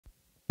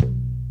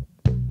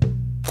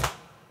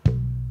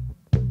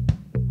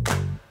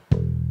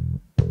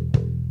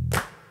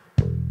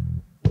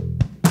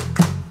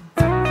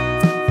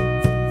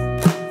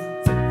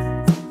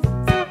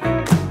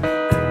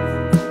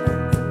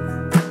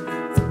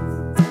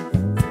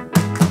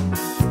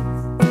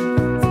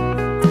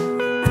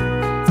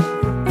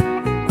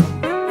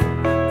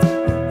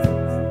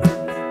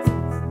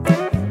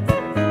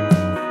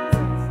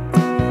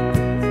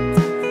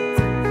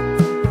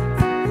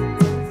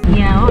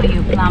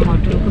Farm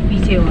होटलको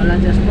पछि होला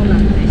जस्तो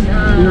लाग्दैछ।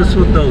 यो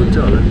शुद्ध हुन्छ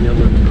होला नि अब।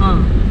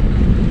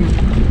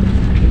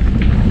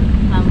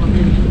 फार्म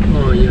होटल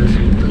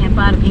यहाँ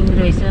पार्किङ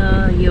रहेछ।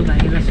 यो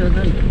भाइलाई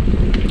सोधौँ न।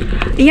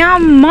 यहाँ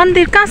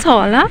मन्दिर कहाँ छ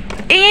होला?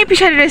 ए यहीँ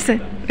पछाडि रहेछ।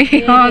 ए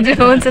हजुर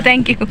हुन्छ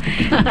थ्याङ्क यू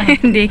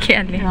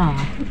देखिहालेँ।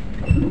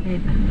 त्यही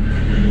त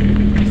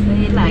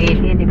यस्तै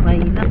लागेको थियो नि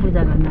पहिला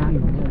पूजा गर्न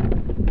आएको।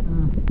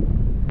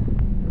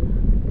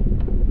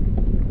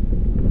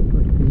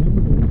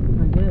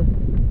 हजुर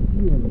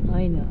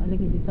होइन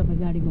अलिकति तपाईँ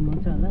गाडी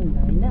घुमाउँछ होला नि त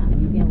होइन?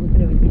 हामी त्यहाँ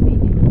उत्रेपछि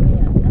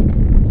भइहाल्छ।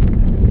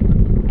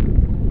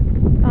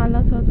 तल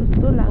छ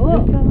जस्तो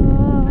लाग्छ।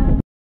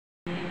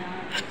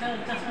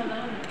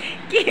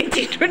 के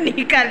छिटो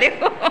निकाल्यो।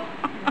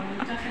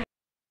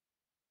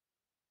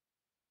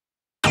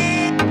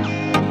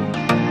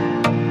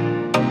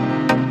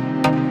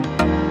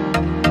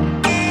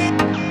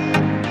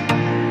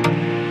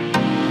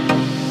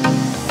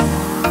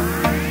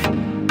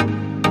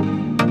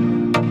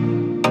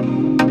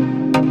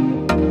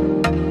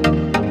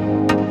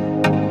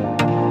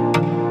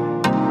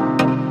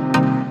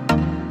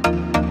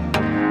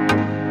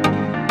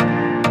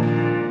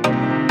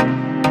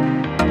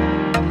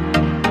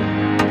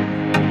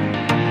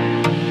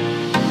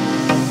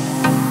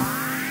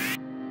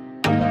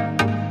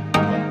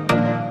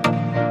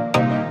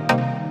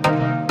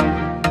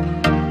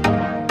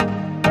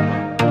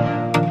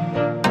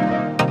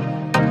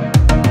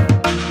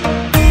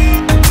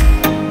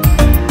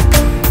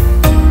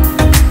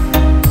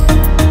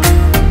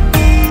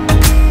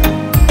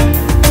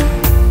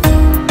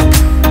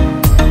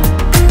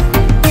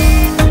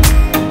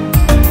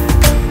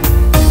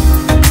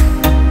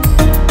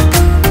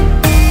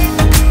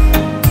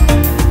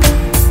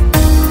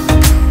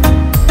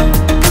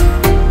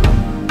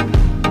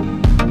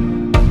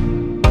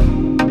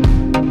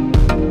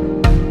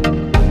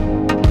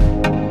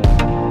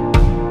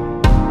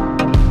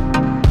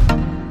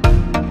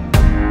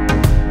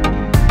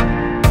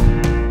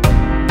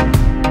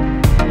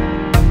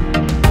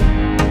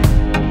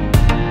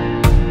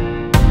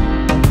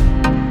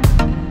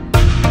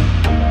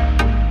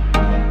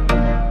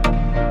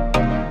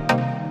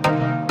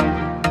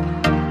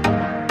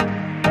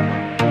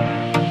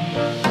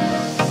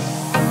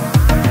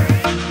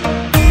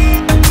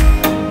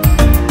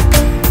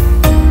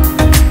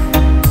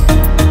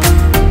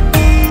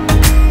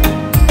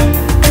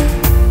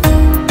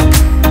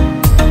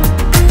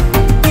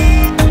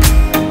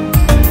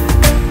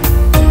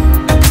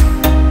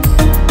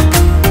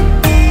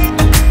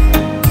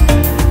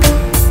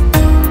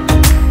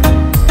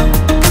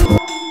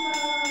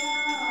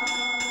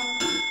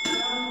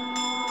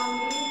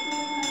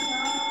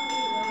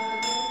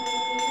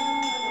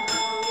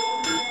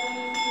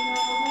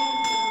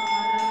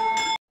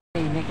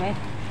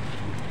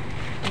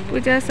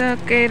 पूजा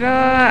सकेर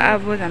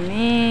अब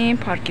हामी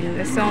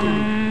फर्किँदैछौँ।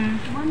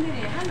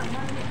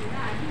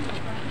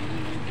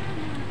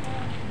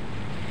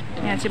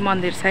 यहाँ चाहिँ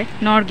मन्दिर छ है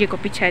नर्गेको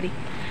पछाडि।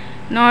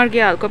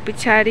 नर्गे हलको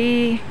पछाडि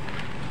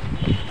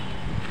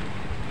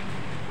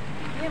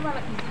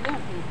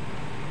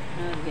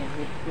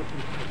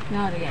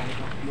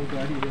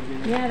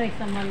यहाँ रहेछ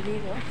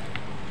मन्दिर हो।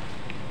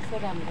 कस्तो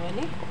राम्रो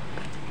नि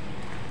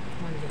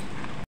मन्दिर।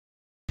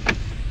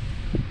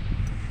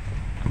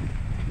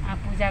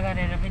 पूजा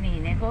गरेर पनि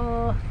हिँडेको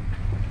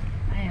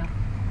आयो।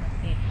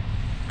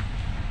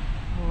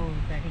 हो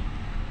गाडी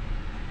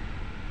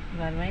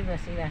घरमै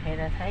बसिराखेर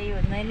थाहै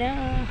हुँदैन।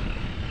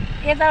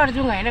 यताबाट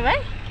जाउँ होइन भाइ?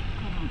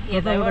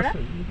 यताबाट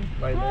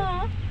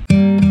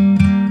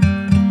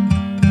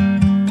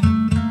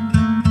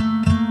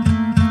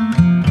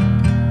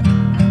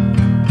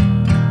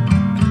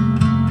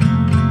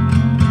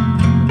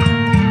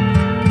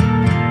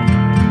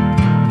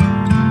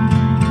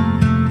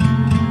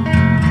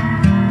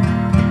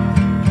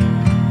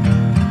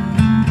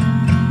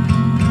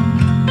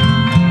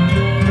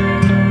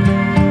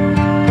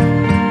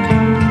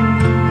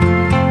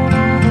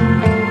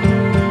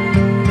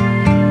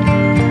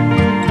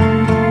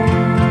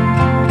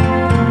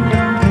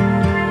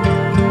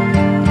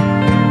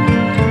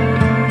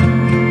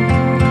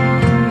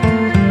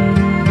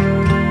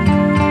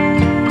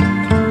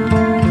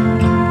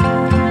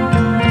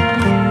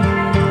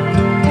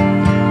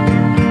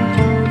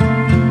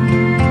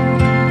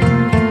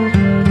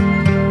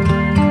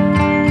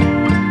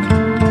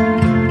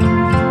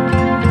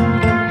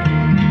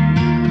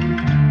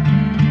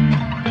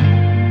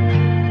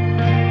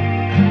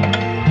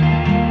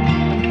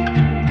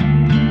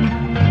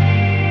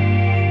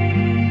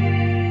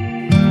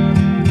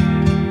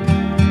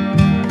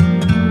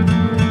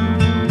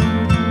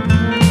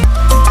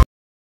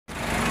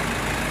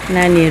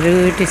नानीहरू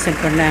ट्युसन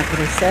पढ्न आएको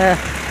रहेछ।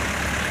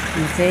 म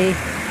चाहिँ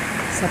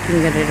सपिङ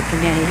गरेर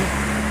पनि आएँ।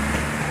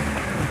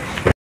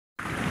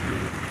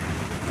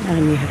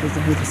 नानीहरू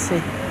जाँदैछ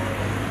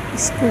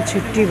स्कुल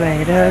छुट्टी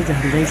भएर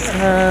जाँदैछ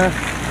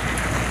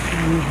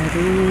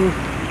नानीहरू।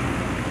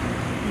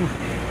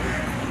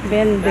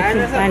 बिहानदेखि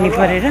पानी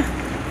परेर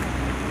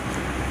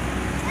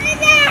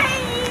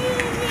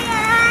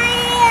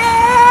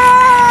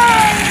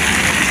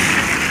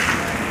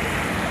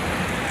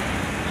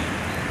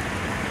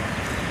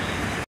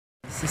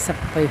चाहिँ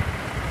सबै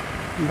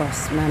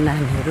बसमा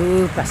नानीहरू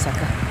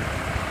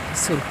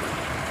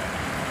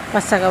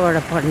पासाकाबाट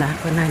पढ्न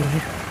आएको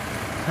नानीहरू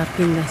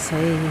फर्किँदैछ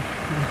है।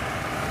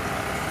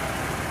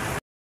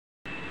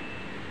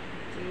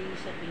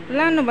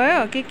 लानु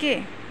भयो के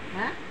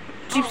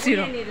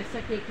चिप्सहरू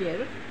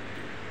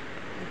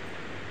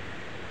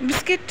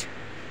बिस्किट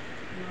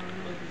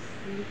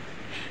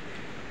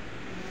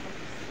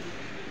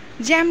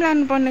ज्याम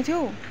लानु पर्ने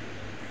थियो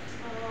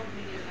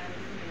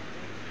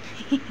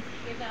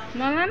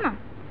नलान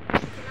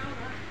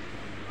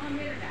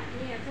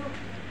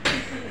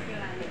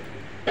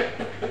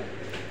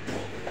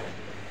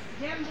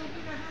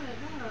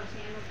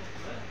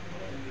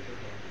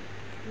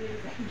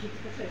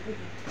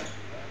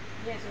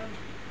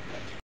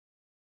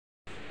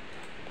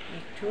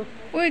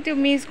उयो त्यो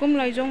मेजको पनि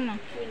लैजाउँ न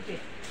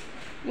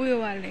उयो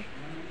वाले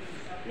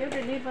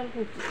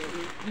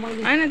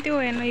होइन त्यो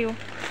हेर्न यो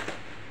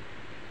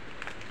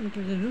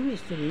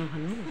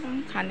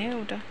खाने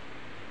एउटा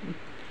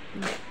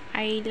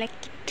आई लाइक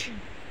इट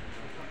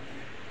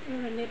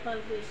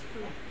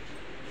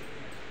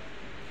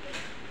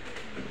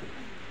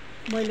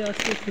मैले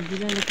अस्ति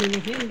खुद्दिनाले किनेको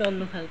थिएँ नि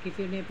डल्लो खालको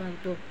त्यो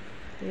नेपालको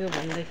यो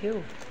भन्दै थियो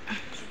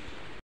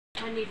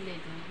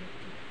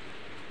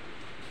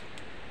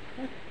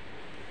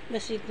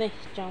बस इतनै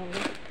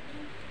चाउमिन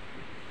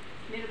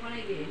मेरो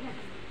बनाइदिए होइन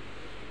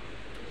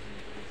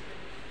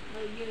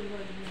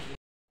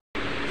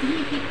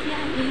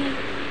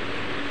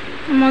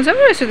मजा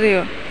पो रहेछ त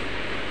यो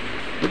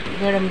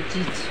गरम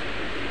चीज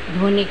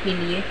धोने के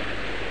लिए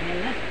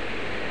हैन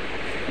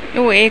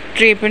यो एक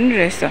ट्रे पनि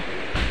रहेछ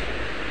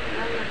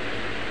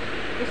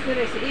यस्तो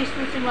रहेछ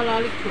यस्तो चाहिँ मलाई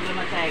अलिक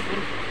ठुलोमा चाहिएको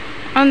नि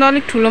अन्त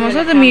अलिक ठुलोमा छ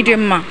त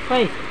मिडियममा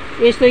खै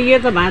यस्तो यो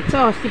त भाँच्छ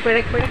अस्ति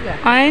पडेक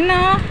होइन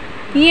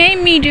यही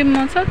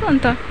मिडियममा छ त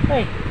अन्त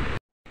खै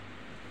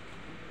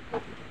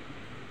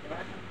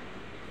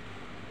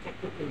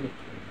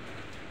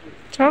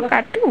छ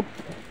काटु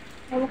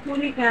अब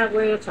कुनै कहाँ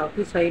गयो छ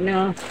कि छैन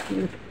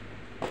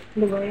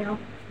गयो